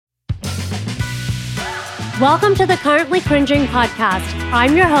Welcome to the Currently Cringing podcast.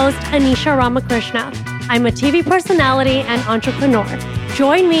 I'm your host, Anisha Ramakrishna. I'm a TV personality and entrepreneur.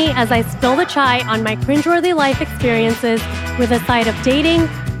 Join me as I spill the chai on my cringeworthy life experiences with a side of dating,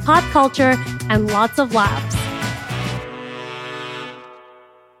 pop culture, and lots of laughs.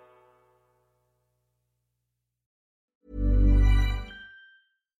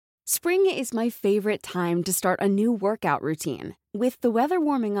 Spring is my favorite time to start a new workout routine. With the weather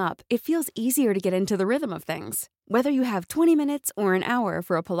warming up, it feels easier to get into the rhythm of things. Whether you have 20 minutes or an hour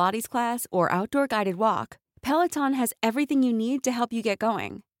for a Pilates class or outdoor guided walk, Peloton has everything you need to help you get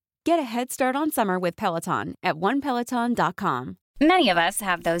going. Get a head start on summer with Peloton at onepeloton.com. Many of us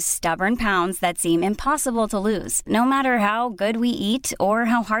have those stubborn pounds that seem impossible to lose, no matter how good we eat or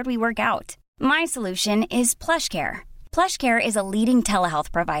how hard we work out. My solution is PlushCare. PlushCare is a leading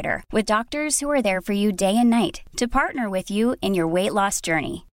telehealth provider with doctors who are there for you day and night to partner with you in your weight loss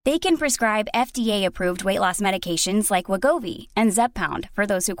journey. They can prescribe FDA-approved weight loss medications like Wegovy and Zepbound for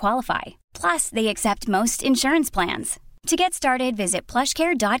those who qualify. Plus, they accept most insurance plans. To get started, visit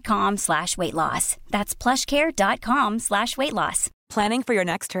plushcare.com/weightloss. That's plushcare.com/weightloss. Planning for your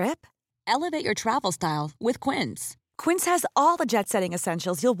next trip? Elevate your travel style with Quince. Quince has all the jet-setting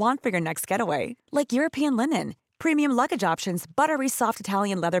essentials you'll want for your next getaway, like European linen, premium luggage options, buttery soft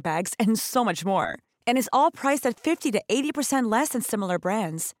Italian leather bags, and so much more. And is all priced at 50 to 80% less than similar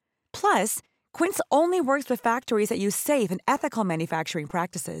brands. Plus, Quince only works with factories that use safe and ethical manufacturing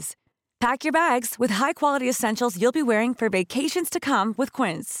practices. Pack your bags with high-quality essentials you'll be wearing for vacations to come with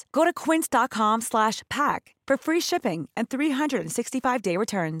Quince. Go to quince.com/pack for free shipping and 365-day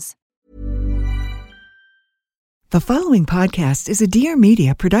returns. The following podcast is a Dear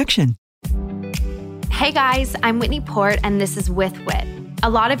Media production. Hey guys, I'm Whitney Port, and this is With Wit. A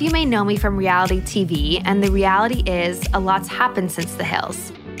lot of you may know me from reality TV, and the reality is a lot's happened since The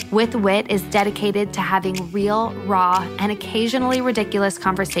Hills. With Wit is dedicated to having real, raw, and occasionally ridiculous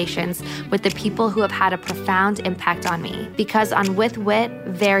conversations with the people who have had a profound impact on me. Because on With Wit,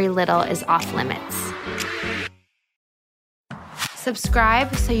 very little is off limits.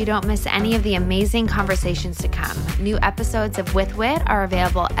 Subscribe so you don't miss any of the amazing conversations to come. New episodes of With Wit are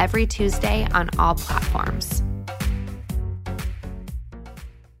available every Tuesday on all platforms.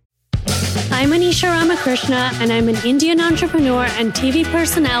 I'm Anisha Ramakrishna, and I'm an Indian entrepreneur and TV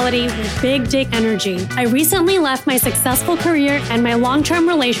personality with big dick energy. I recently left my successful career and my long-term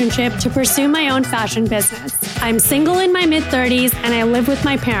relationship to pursue my own fashion business. I'm single in my mid-30s, and I live with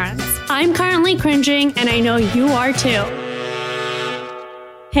my parents. I'm currently cringing, and I know you are too.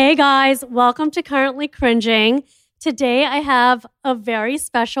 Hey guys, welcome to Currently Cringing. Today I have a very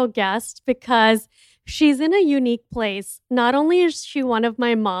special guest because she's in a unique place. Not only is she one of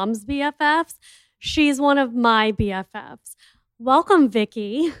my mom's BFFs, she's one of my BFFs. Welcome,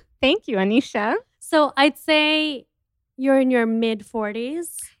 Vicky. Thank you, Anisha. So I'd say you're in your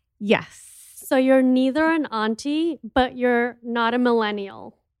mid-40s. Yes. So you're neither an auntie, but you're not a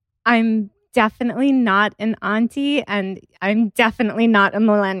millennial. I'm definitely not an auntie, and I'm definitely not a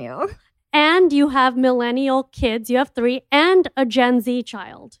millennial. And you have millennial kids. You have 3 and a Gen Z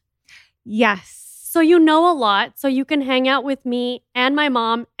child. Yes. So you know a lot. So you can hang out with me and my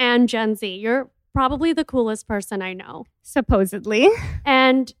mom and Gen Z. You're probably the coolest person I know. Supposedly.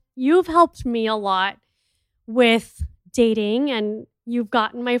 And you've helped me a lot with dating, and you've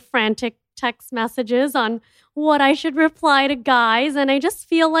gotten my frantic text messages on what I should reply to guys. And I just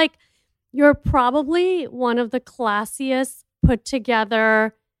feel like you're probably one of the classiest, put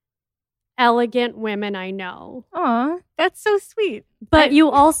together, elegant women I know. Aw, that's so sweet. But you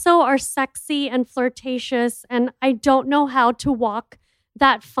also are sexy and flirtatious, and I don't know how to walk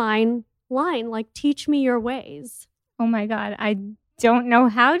that fine line. Like, teach me your ways. Oh my God, I don't know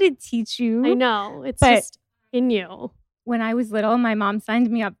how to teach you. I know, it's just in you. When I was little, my mom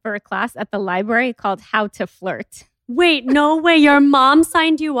signed me up for a class at the library called How to Flirt. Wait, no way. Your mom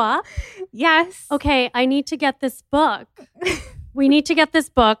signed you up? Yes. Okay, I need to get this book. We need to get this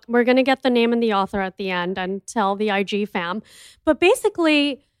book. We're going to get the name and the author at the end and tell the IG fam. But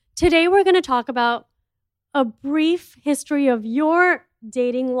basically, today we're going to talk about a brief history of your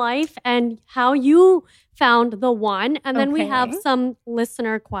dating life and how you found the one. And then we have some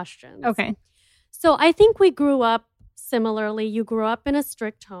listener questions. Okay. So I think we grew up similarly. You grew up in a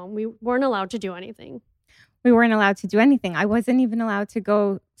strict home. We weren't allowed to do anything. We weren't allowed to do anything. I wasn't even allowed to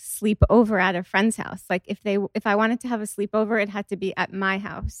go sleep over at a friend's house. Like if I wanted to have a sleepover, it had to be at my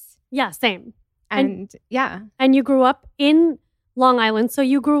house. Yeah, same. And yeah. And you grew up in Long Island. So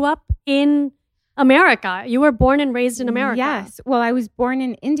you grew up in America. You were born and raised in America. Yes. Well, I was born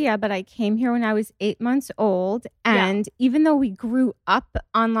in India, but I came here when I was 8 months old. And even though we grew up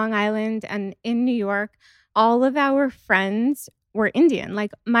on Long Island and in New York, all of our friends were Indian.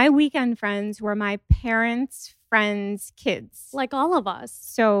 Like my weekend friends were my parents' friends' kids. Like all of us.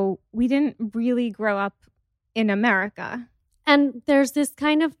 So we didn't really grow up in America. And there's this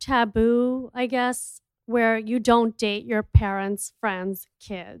kind of taboo, I guess, where you don't date your parents' friends'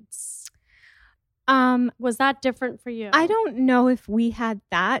 kids. Was that different for you? I don't know if we had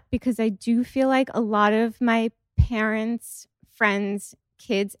that, because I do feel like a lot of my parents' friends'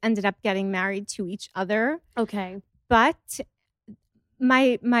 kids ended up getting married to each other. Okay. But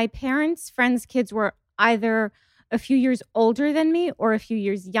my parents' friends' kids were either a few years older than me or a few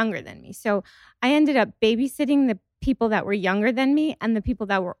years younger than me. So I ended up babysitting the people that were younger than me, and the people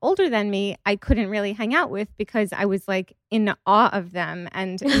that were older than me, I couldn't really hang out with because I was like in awe of them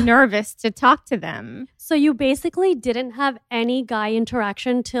and nervous to talk to them. So you basically didn't have any guy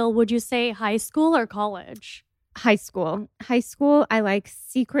interaction till, would you say, high school or college? High school. High school, I like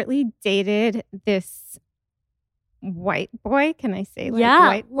secretly dated this white boy. Can I say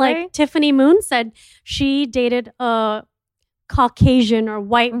white boy? Like Tiffany Moon said, she dated a Caucasian or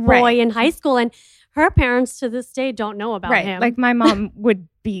white boy in high school, and her parents to this day don't know about him. Like my mom would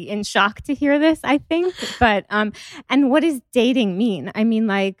be in shock to hear this, I think. But and what does dating mean? I mean,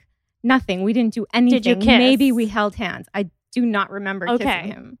 like nothing. We didn't do anything. Did you kiss? Maybe we held hands. I do not remember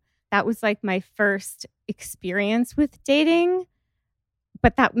kissing him. That was like my first experience with dating,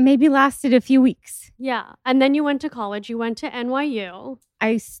 but that maybe lasted a few weeks. Yeah. And then you went to college. You went to NYU.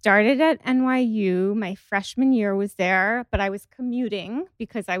 I started at NYU. My freshman year was there, but I was commuting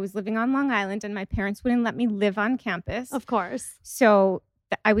because I was living on Long Island and my parents wouldn't let me live on campus. Of course. So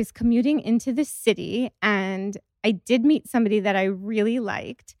I was commuting into the city, and I did meet somebody that I really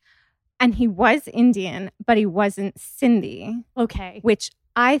liked. And he was Indian, but he wasn't Sindhi. Okay. Which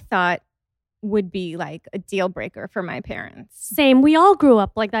I thought would be like a deal breaker for my parents. Same. We all grew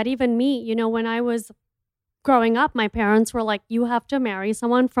up like that. Even me, you know, when I was growing up, my parents were like, you have to marry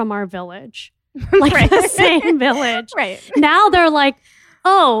someone from our village. Like the same village. Right. Now they're like,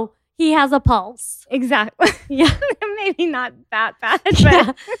 oh, he has a pulse. Exactly. Yeah. Maybe not that bad. But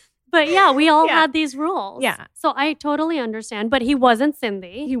yeah. But yeah, we all had these rules. Yeah. So I totally understand. But he wasn't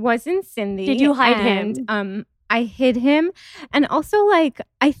Sindhi. He wasn't Sindhi. Did you hide him? I hid him. And also, like,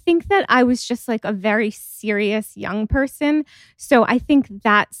 I think that I was just like a very serious young person. So I think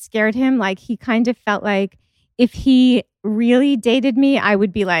that scared him. Like, he kind of felt like if he really dated me, I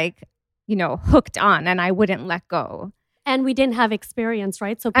would be like, you know, hooked on and I wouldn't let go. And we didn't have experience,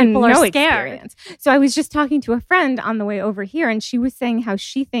 right? So people are scared. Experience. So I was just talking to a friend on the way over here, and she was saying how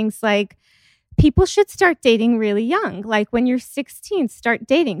she thinks like people should start dating really young. Like when you're 16, start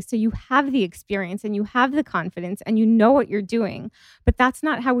dating. So you have the experience and you have the confidence and you know what you're doing. But that's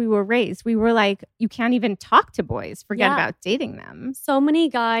not how we were raised. We were like, you can't even talk to boys. Forget about dating them. So many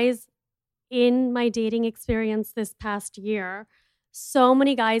guys in my dating experience this past year, so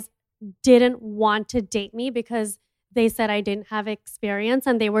many guys didn't want to date me because they said I didn't have experience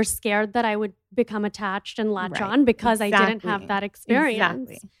and they were scared that I would become attached and latch on because I didn't have that experience.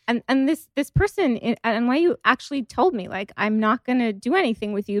 Exactly. And this person at NYU actually told me, like, I'm not going to do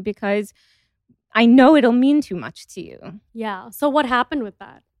anything with you because I know it'll mean too much to you. Yeah. So what happened with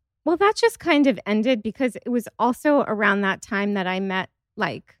that? Well, that just kind of ended because it was also around that time that I met,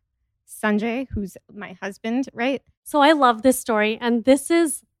 like, Sanjay, who's my husband, right? So I love this story, and this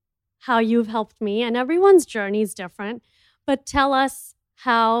is how you've helped me, and everyone's journey is different. But tell us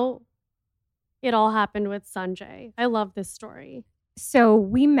how it all happened with Sanjay. I love this story. So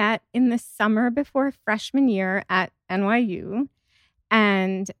we met in the summer before freshman year at NYU.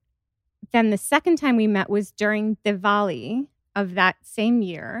 And then the second time we met was during Diwali of that same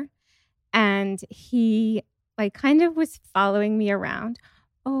year. And he like kind of was following me around.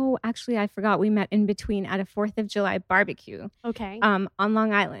 Oh, actually, I forgot. We met in between at a 4th of July barbecue. Okay. On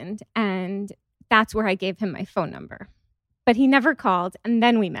Long Island. And that's where I gave him my phone number. But he never called. And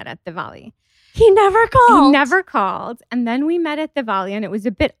then we met at Diwali. He never called? He never called. And then we met at Diwali. And it was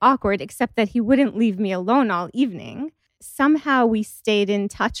a bit awkward, except that he wouldn't leave me alone all evening. Somehow we stayed in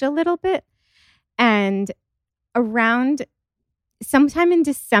touch a little bit. And around sometime in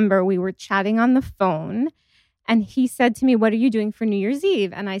December, we were chatting on the phone. And he said to me, what are you doing for New Year's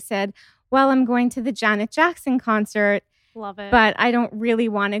Eve? And I said, well, I'm going to the Janet Jackson concert. Love it. But I don't really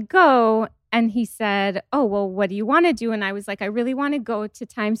want to go. And he said, oh, well, what do you want to do? And I was like, I really want to go to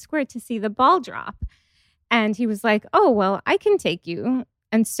Times Square to see the ball drop. And he was like, oh, well, I can take you.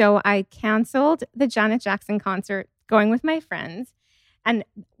 And so I canceled the Janet Jackson concert, going with my friends. And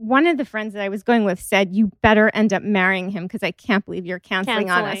one of the friends that I was going with said, you better end up marrying him because I can't believe you're canceling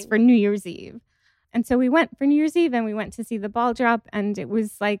on us for New Year's Eve. And so we went for New Year's Eve and we went to see the ball drop, and it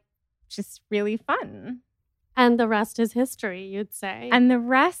was like just really fun. And the rest is history, you'd say. And the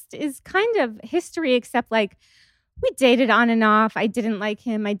rest is kind of history, except like we dated on and off. I didn't like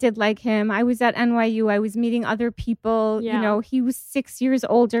him. I did like him. I was at NYU. I was meeting other people. Yeah. You know, he was 6 years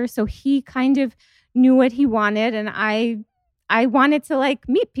older, so he kind of knew what he wanted, and I wanted to like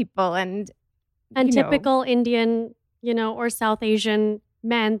meet people and typical Indian, or South Asian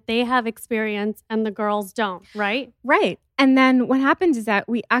men, they have experience and the girls don't, right? Right. And then what happened is that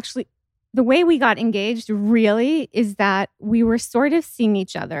the way we got engaged really is that we were sort of seeing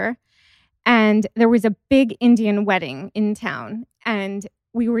each other, and there was a big Indian wedding in town, and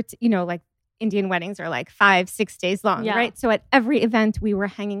we were, like Indian weddings are like 5-6 days long, right? So at every event we were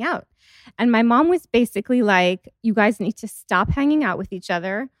hanging out, and my mom was basically like, you guys need to stop hanging out with each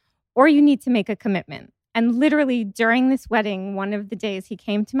other or you need to make a commitment. And literally during this wedding, one of the days he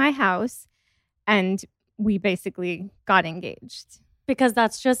came to my house and we basically got engaged. Because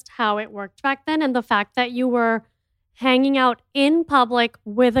that's just how it worked back then. And the fact that you were hanging out in public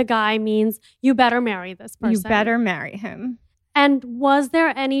with a guy means you better marry this person. You better marry him. And was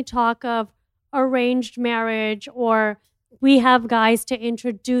there any talk of arranged marriage, or we have guys to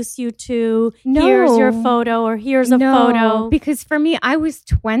introduce you to? No. Here's your photo, or here's a photo? Because for me, I was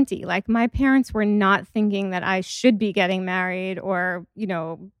 20. Like, my parents were not thinking that I should be getting married or,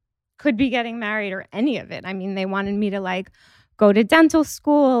 could be getting married or any of it. I mean, they wanted me to like go to dental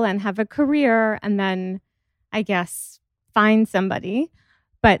school and have a career and then, I guess, find somebody.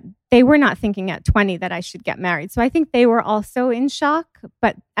 But they were not thinking at 20 that I should get married. So I think they were also in shock.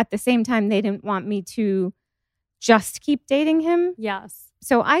 But at the same time, they didn't want me to just keep dating him. Yes.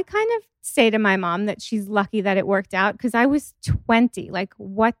 So I kind of say to my mom that she's lucky that it worked out because I was 20. Like,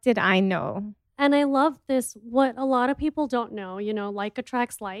 what did I know? And I love this. What a lot of people don't know, like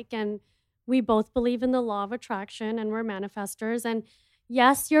attracts like. And we both believe in the law of attraction and we're manifestors. And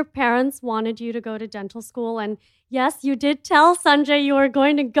yes, your parents wanted you to go to dental school. And yes, you did tell Sanjay you were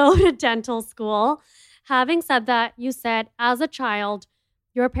going to go to dental school. Having said that, you said as a child,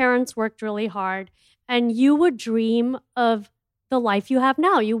 your parents worked really hard and you would dream of the life you have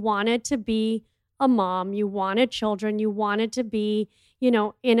now. You wanted to be a mom. You wanted children. You wanted to be,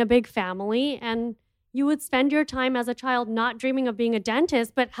 in a big family. And you would spend your time as a child not dreaming of being a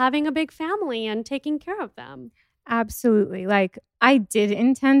dentist, but having a big family and taking care of them. Absolutely. Like, I did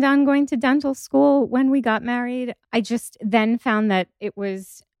intend on going to dental school when we got married. I just then found that it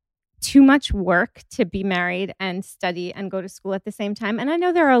was too much work to be married and study and go to school at the same time. And I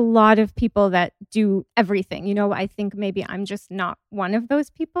know there are a lot of people that do everything. I think maybe I'm just not one of those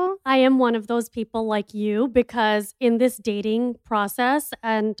people. I am one of those people like you because in this dating process,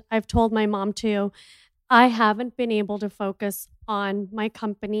 and I've told my mom too, I haven't been able to focus on my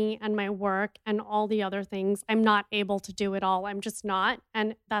company and my work and all the other things. I'm not able to do it all. I'm just not.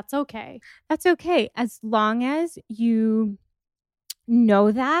 And that's okay. That's okay. As long as you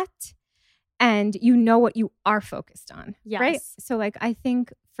know that and you know what you are focused on. Yes. Right? So like, I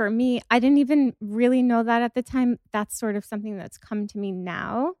think for me, I didn't even really know that at the time. That's sort of something that's come to me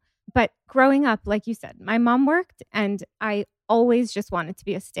now. But growing up, like you said, my mom worked and I always just wanted to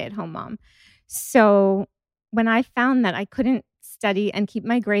be a stay-at-home mom. So when I found that I couldn't study and keep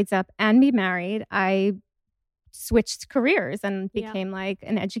my grades up and be married, I switched careers and became like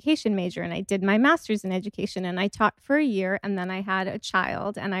an education major. And I did my master's in education and I taught for a year. And then I had a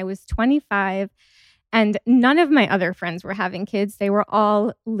child and I was 25 and none of my other friends were having kids. They were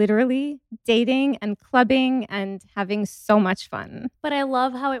all literally dating and clubbing and having so much fun. But I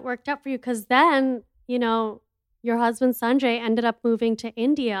love how it worked out for you because then, your husband Sanjay ended up moving to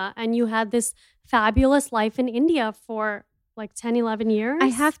India and you had this fabulous life in India for like 10, 11 years. I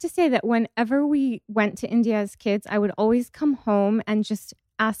have to say that whenever we went to India as kids, I would always come home and just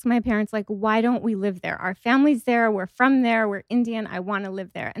ask my parents, like, why don't we live there? Our family's there. We're from there. We're Indian. I want to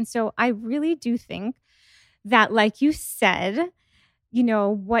live there. And so I really do think that, like you said,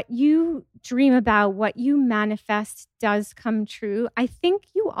 what you dream about, what you manifest does come true. I think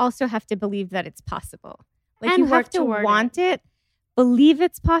you also have to believe that it's possible. Like, and you have to want it, believe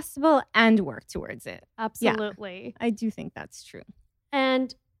it's possible, and work towards it. Absolutely. Yeah, I do think that's true.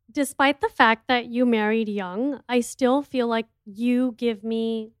 And despite the fact that you married young, I still feel like you give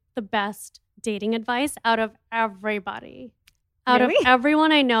me the best dating advice out of everybody. Out Really? of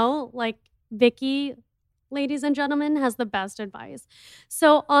everyone I know, like Vicky, ladies and gentlemen, has the best advice.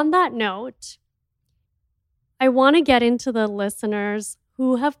 So on that note, I want to get into the listeners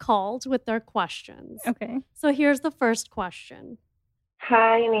who have called with their questions. Okay. So here's the first question.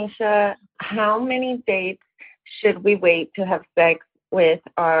 Hi, Anisha. How many dates should we wait to have sex with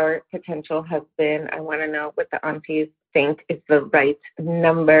our potential husband? I want to know what the aunties think is the right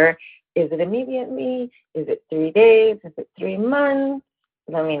number. Is it immediately? Is it 3 days? Is it 3 months?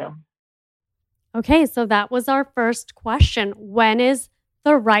 Let me know. Okay, so that was our first question. When is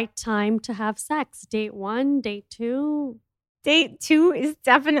the right time to have sex? Date 1, date 2? Date 2 is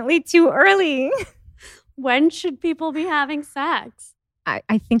definitely too early. When should people be having sex?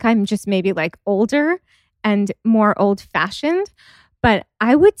 I think I'm just maybe like older and more old-fashioned, but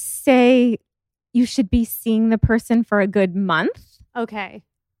I would say you should be seeing the person for a good month. Okay.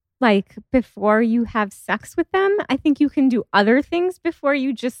 Like before you have sex with them. I think you can do other things before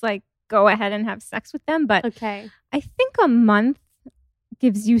you just like go ahead and have sex with them. But Okay. I think a month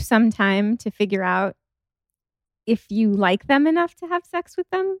gives you some time to figure out if you like them enough to have sex with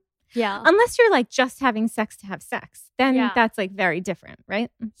them. Yeah. Unless you're like just having sex to have sex, then Yeah. that's like very different,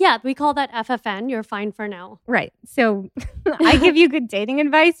 right? Yeah, we call that FFN. You're fine for now. Right. So I give you good dating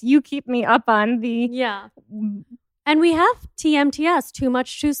advice. You keep me up on the. Yeah. And we have TMTS, too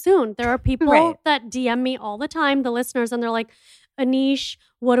much too soon. There are people Right. that DM me all the time, the listeners, and they're like, Anish,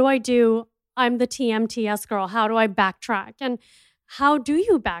 what do I do? I'm the TMTS girl. How do I backtrack? And how do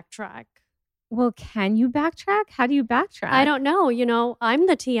you backtrack? Well, can you backtrack? How do you backtrack? I don't know. You know, I'm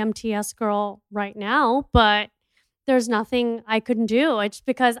the TMTS girl right now, but there's nothing I can do. It's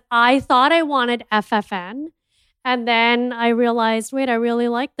because I thought I wanted FFN. And then I realized, wait, I really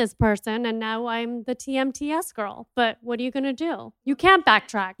like this person. And now I'm the TMTS girl. But what are you going to do? You can't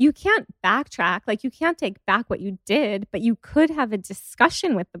backtrack. You can't backtrack. Like, you can't take back what you did, but you could have a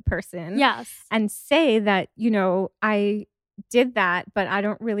discussion with the person. Yes. And say that, you know, I did that, but I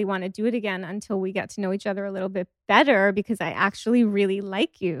don't really want to do it again until we get to know each other a little bit better because I actually really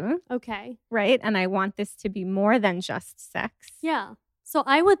like you. Okay. Right. And I want this to be more than just sex. Yeah. So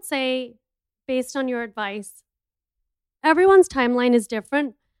I would say, based on your advice, everyone's timeline is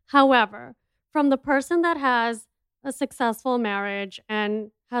different. However, from the person that has a successful marriage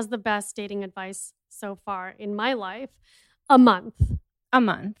and has the best dating advice so far in my life, a month. A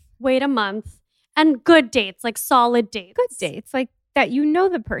month. Wait a month. And good dates, like solid dates. Good dates. Like that you know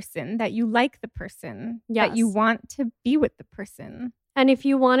the person, that you like the person, that you Yes. want to be with the person. And if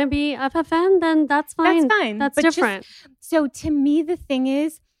you want to be FFN, then that's fine. That's fine. That's But just- different. So to me, the thing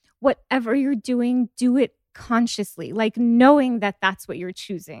is, whatever you're doing, do it consciously, like knowing that that's what you're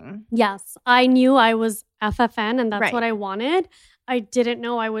choosing. Yes. I knew I was FFN and that's Right. what I wanted. I didn't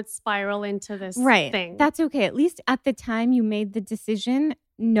know I would spiral into this Right. thing. That's okay. At least at the time you made the decision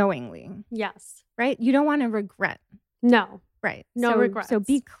knowingly, yes. right? You don't want to regret. No. Right. No so, regrets. So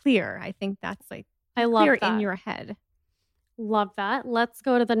be clear. I think that's like I love clear that. in your head. Love that. Let's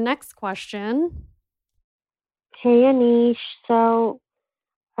go to the next question. Hey, Anish. So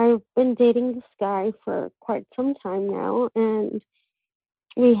I've been dating this guy for quite some time now, and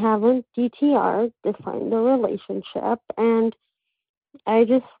we haven't DTR, defined the relationship, and I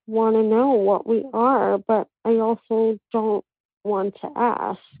just want to know what we are, but I also don't want to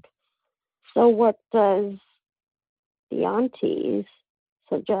ask. So what does the aunties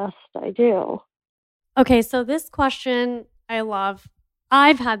suggest I do? Okay, so this question I love.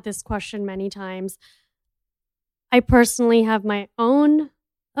 I've had this question many times. I personally have my own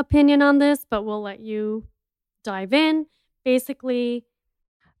opinion on this, but we'll let you dive in. Basically,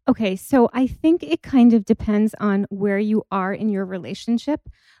 Okay, so I think it kind of depends on where you are in your relationship.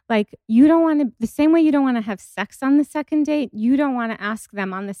 Like, you don't want to, the same way you don't want to have sex on the second date, you don't want to ask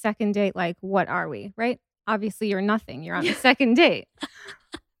them on the second date, like, what are we, right? Obviously, you're nothing. You're on the second date.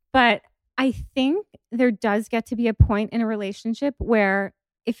 But I think there does get to be a point in a relationship where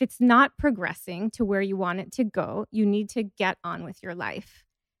if it's not progressing to where you want it to go, you need to get on with your life.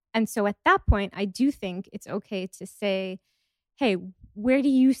 And so at that point, I do think it's okay to say, hey, where do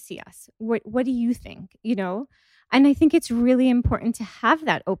you see us? What do you think? You know? And I think it's really important to have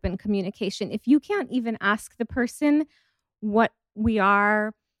that open communication. If you can't even ask the person what we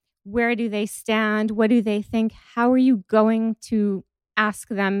are, where do they stand? What do they think? How are you going to ask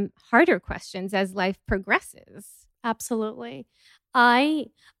them harder questions as life progresses? absolutely. I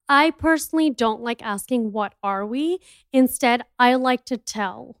personally don't like asking what are we. Instead, I like to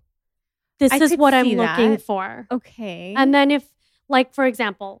tell. This I is could what I'm see looking that. for. Okay. And then if, like, for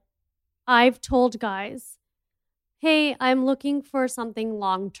example, I've told guys, hey, I'm looking for something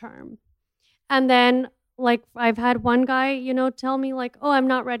long term. And then, like, I've had one guy, tell me, like, oh, I'm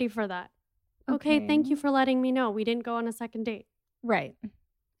not ready for that. Okay, thank you for letting me know. We didn't go on a second date. Right.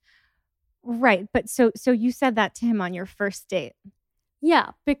 Right. But so you said that to him on your first date.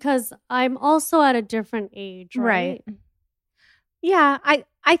 Yeah, because I'm also at a different age, right? Yeah,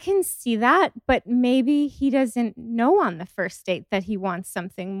 I can see that, but maybe he doesn't know on the first date that he wants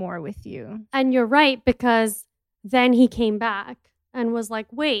something more with you. And you're right, because then he came back. and was like,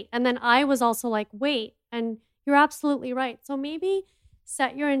 wait. And then I was also like, wait. And you're absolutely right. So maybe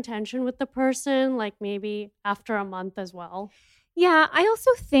set your intention with the person, like maybe after a month as well. Yeah, I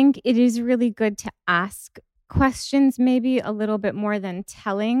also think it is really good to ask questions maybe a little bit more than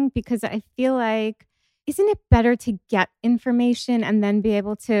telling, because I feel like, isn't it better to get information and then be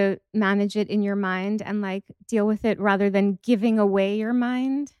able to manage it in your mind and like deal with it rather than giving away your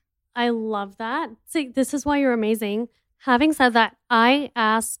mind? I love that. See, this is why you're amazing. Having said that, I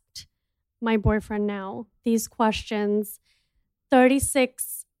asked my boyfriend now these questions,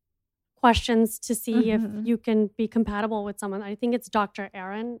 36 questions to see if you can be compatible with someone. I think it's Dr.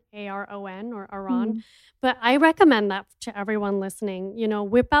 Aaron, Aron or Aaron. But I recommend that to everyone listening. You know,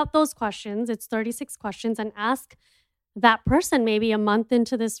 whip out those questions. It's 36 questions and ask that person maybe a month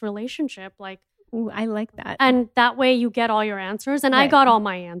into this relationship. Like, ooh, I like that. And that way you get all your answers. And I got all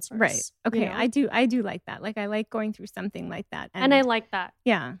my answers. Right. Okay. You know? I do like that. Like, I like going through something like that. And I like that.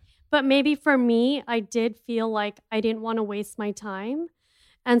 Yeah. But maybe for me, I did feel like I didn't want to waste my time.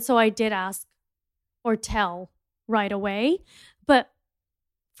 And so I did ask or tell right away. But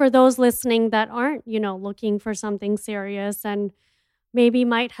for those listening that aren't, you know, looking for something serious and maybe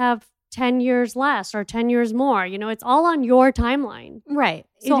might have 10 years less or 10 years more, you know, it's all on your timeline. Right.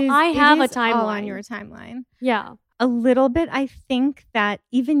 So I have a timeline. All on your timeline. Yeah. A little bit, I think that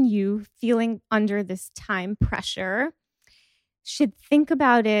even you feeling under this time pressure should think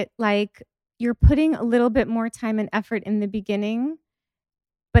about it like you're putting a little bit more time and effort in the beginning,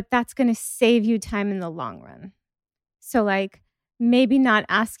 but that's going to save you time in the long run. So like maybe not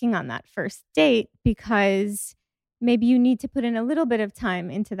asking on that first date because maybe you need to put in a little bit of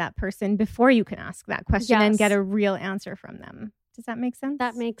time into that person before you can ask that question and get a real answer from them. Does that make sense?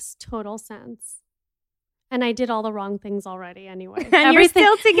 That makes total sense. And I did all the wrong things already anyway. And you're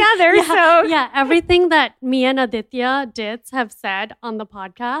still together, so. Yeah, everything that me and Aditya Ditz have said on the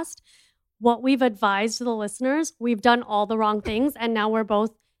podcast, what we've advised the listeners, we've done all the wrong things. And now we're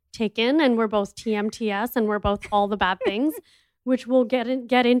both taken and we're both TMTS and we're both all the bad things, which we'll get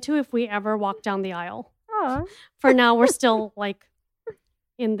into if we ever walk down the aisle. Aww. For now, we're still like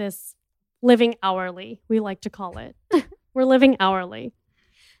in this living hourly, we like to call it. We're living hourly.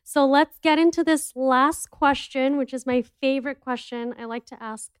 So let's get into this last question, which is my favorite question. I like to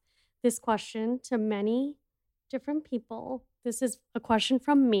ask this question to many different people. This is a question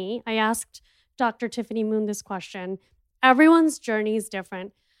from me. I asked Dr. Tiffany Moon this question. Everyone's journey is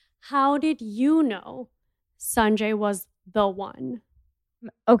different. How did you know Sanjay was the one?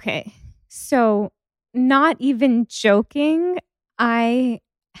 Okay. So not even joking, I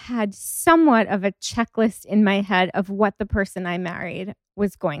had somewhat of a checklist in my head of what the person I married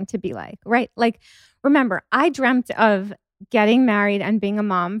was going to be like, right? Like, remember, I dreamt of getting married and being a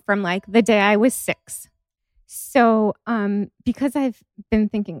mom from like the day I was 6. So, because I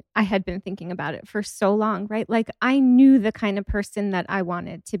had been thinking about it for so long, right? Like I knew the kind of person that I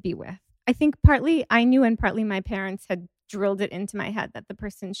wanted to be with. I think partly I knew and partly my parents had drilled it into my head that the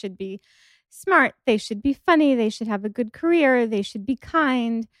person should be smart, they should be funny, they should have a good career, they should be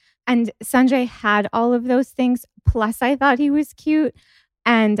kind. And Sanjay had all of those things. Plus, I thought he was cute.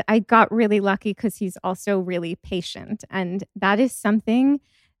 And I got really lucky because he's also really patient. And that is something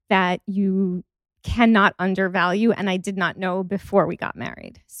that you cannot undervalue. And I did not know before we got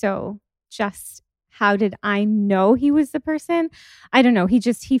married. So just how did I know he was the person? I don't know. He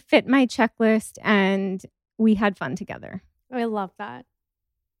fit my checklist and we had fun together. I love that.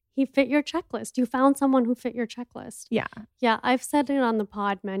 He fit your checklist. You found someone who fit your checklist. Yeah. Yeah, I've said it on the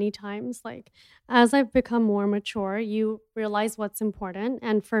pod many times. Like, as I've become more mature, you realize what's important.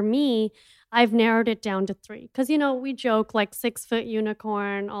 And for me, I've narrowed it down to 3. Because, you know, we joke like 6-foot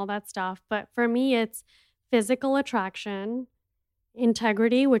unicorn, all that stuff. But for me, it's physical attraction,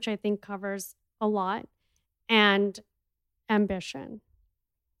 integrity, which I think covers a lot, and ambition.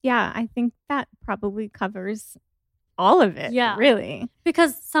 Yeah, I think that probably covers all of it. Yeah. Really.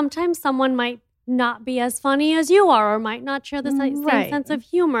 Because sometimes someone might not be as funny as you are or might not share the same sense of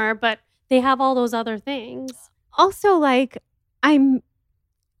humor, but they have all those other things. Also, like, I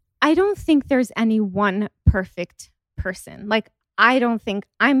don't think there's any one perfect person. Like, I don't think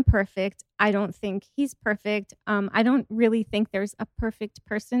I'm perfect. I don't think he's perfect. I don't really think there's a perfect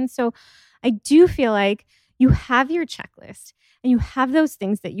person. So I do feel like you have your checklist and you have those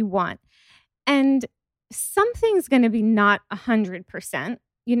things that you want. And something's going to be not 100%,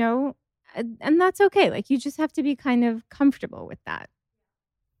 you know, and that's okay. Like, you just have to be kind of comfortable with that.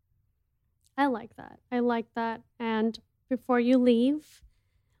 I like that. And before you leave,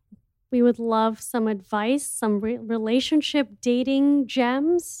 we would love some advice, some relationship dating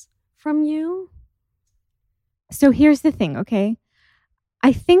gems from you. So here's the thing, okay?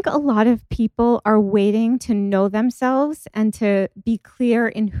 I think a lot of people are waiting to know themselves and to be clear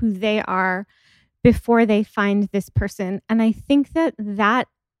in who they are before they find this person. And I think that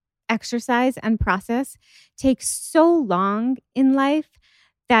exercise and process takes so long in life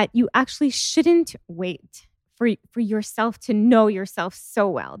that you actually shouldn't wait for yourself to know yourself so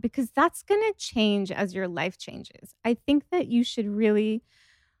well, because that's going to change as your life changes. I think that you should really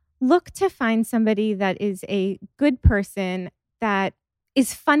look to find somebody that is a good person, that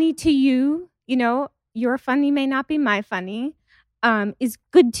is funny to you. You know, your funny may not be my funny, is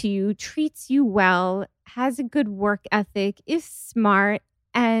good to you, treats you well, has a good work ethic, is smart,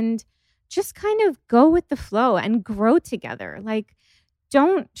 and just kind of go with the flow and grow together. Like,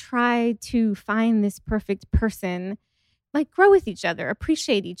 don't try to find this perfect person. Like, grow with each other,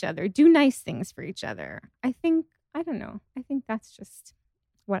 appreciate each other, do nice things for each other. I think that's just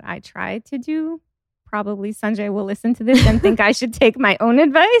what I try to do. Probably Sanjay will listen to this and think I should take my own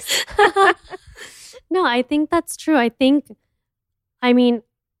advice. No, I think that's true. I mean,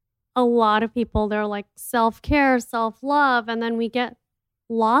 a lot of people, they're like self-care, self-love, and then we get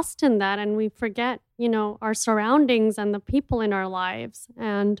lost in that and we forget, you know, our surroundings and the people in our lives.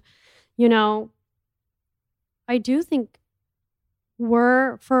 And, you know, I do think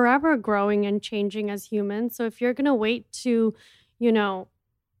we're forever growing and changing as humans. So if you're going to wait to, you know,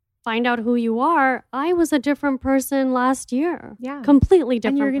 find out who you are, I was a different person last year. Yeah. Completely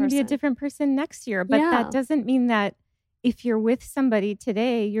different. And you're going to person. be a different person next year. But that doesn't mean that if you're with somebody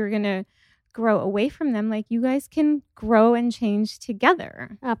today, you're going to grow away from them. Like, you guys can grow and change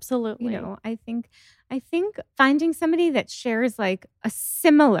together. Absolutely. You know, I think finding somebody that shares like a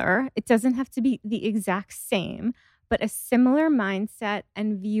similar, it doesn't have to be the exact same, but a similar mindset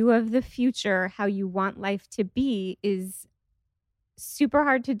and view of the future, how you want life to be, is super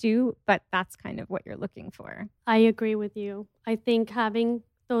hard to do, but that's kind of what you're looking for. I agree with you. I think having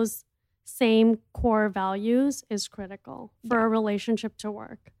those same core values is critical for a relationship to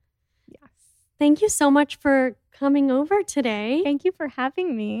work. Yes. Thank you so much for coming over today. Thank you for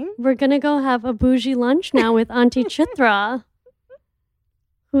having me. We're going to go have a bougie lunch now with Auntie Chitra,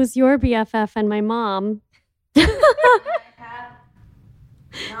 who's your BFF and my mom. I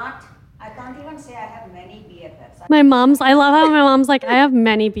can't even say I have many BFFs. I love how my mom's like, I have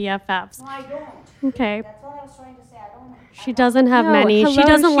many BFFs. No, I don't. Okay. That's what I was trying to say. She doesn't have many. Hello, she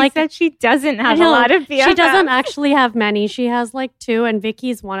doesn't like said she doesn't have a lot of BFFs. She doesn't actually have many. She has like 2, and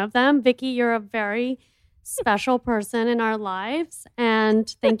Vicky's one of them. Vicky, you're a very special person in our lives, and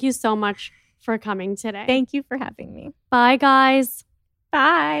thank you so much for coming today. Thank you for having me. Bye, guys.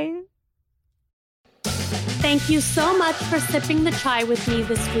 Bye. Thank you so much for sipping the chai with me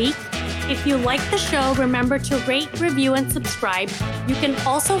this week. If you like the show, remember to rate, review, and subscribe. You can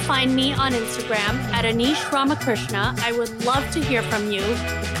also find me on Instagram at Anish Ramakrishna. I would love to hear from you.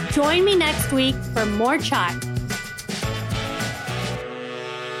 Join me next week for more chai.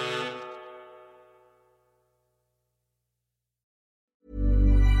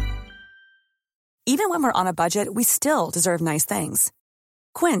 Even when we're on a budget, we still deserve nice things.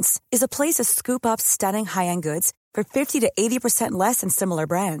 Quince is a place to scoop up stunning high-end goods for 50 to 80% less than similar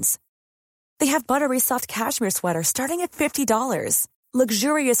brands. They have buttery soft cashmere sweaters starting at $50,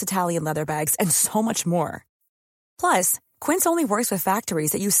 luxurious Italian leather bags, and so much more. Plus, Quince only works with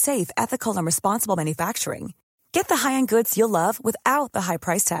factories that use safe, ethical, and responsible manufacturing. Get the high-end goods you'll love without the high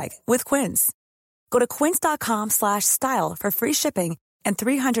price tag with Quince. Go to quince.com/style for free shipping and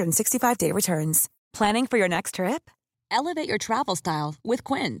 365-day returns. Planning for your next trip? Elevate your travel style with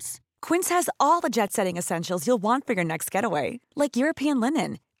Quince. Quince has all the jet-setting essentials you'll want for your next getaway, like European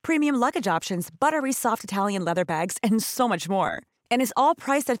linen, premium luggage options, buttery soft Italian leather bags, and so much more. And is all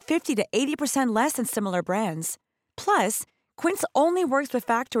priced at 50 to 80% less than similar brands. Plus, Quince only works with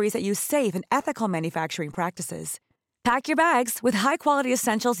factories that use safe and ethical manufacturing practices. Pack your bags with high-quality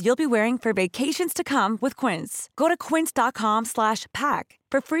essentials you'll be wearing for vacations to come with Quince. Go to quince.com/pack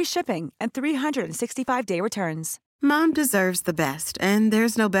for free shipping and 365-day returns. Mom deserves the best, and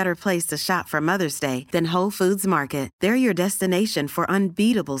there's no better place to shop for Mother's Day than Whole Foods Market. They're your destination for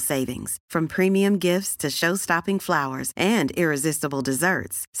unbeatable savings, from premium gifts to show-stopping flowers and irresistible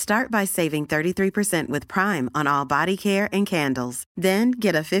desserts. Start by saving 33% with Prime on all body care and candles. Then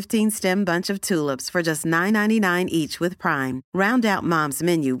get a 15-stem bunch of tulips for just $9.99 each with Prime. Round out Mom's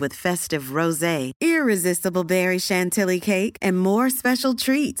menu with festive rosé, irresistible berry chantilly cake, and more special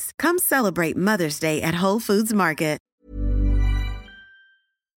treats. Come celebrate Mother's Day at Whole Foods Market.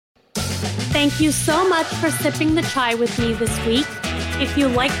 Thank you so much for sipping the chai with me this week. If you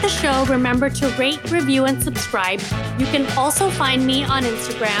like the show, remember to rate, review, and subscribe. You can also find me on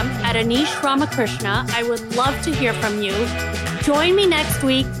Instagram at Anish Ramakrishna. I would love to hear from you. Join me next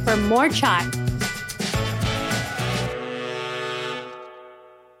week for more chat.